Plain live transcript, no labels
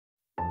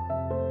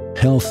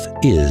Health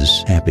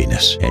is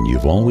happiness, and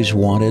you've always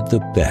wanted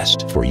the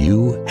best for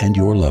you and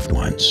your loved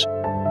ones.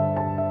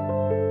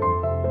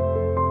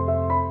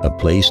 A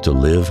place to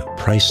live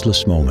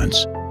priceless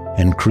moments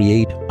and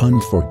create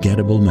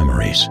unforgettable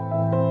memories.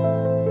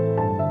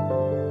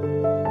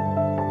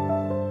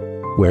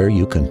 Where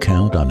you can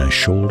count on a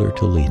shoulder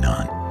to lean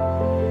on.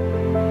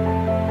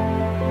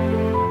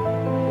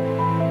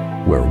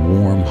 Where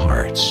warm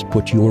hearts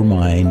put your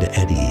mind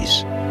at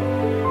ease.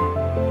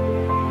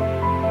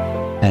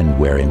 And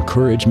where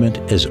encouragement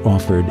is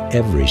offered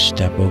every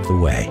step of the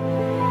way.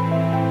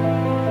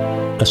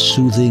 A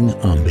soothing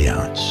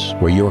ambiance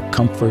where your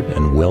comfort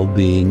and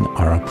well-being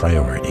are a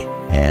priority,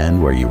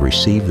 and where you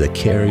receive the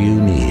care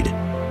you need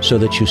so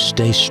that you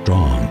stay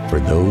strong for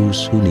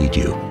those who need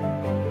you,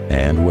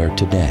 and where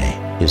today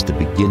is the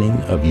beginning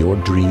of your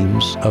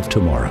dreams of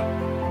tomorrow.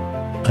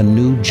 A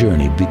new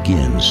journey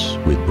begins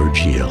with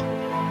Burjeel.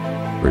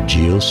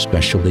 Burjeel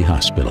Specialty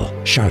Hospital,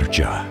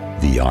 Sharjah,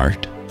 the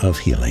art of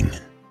healing.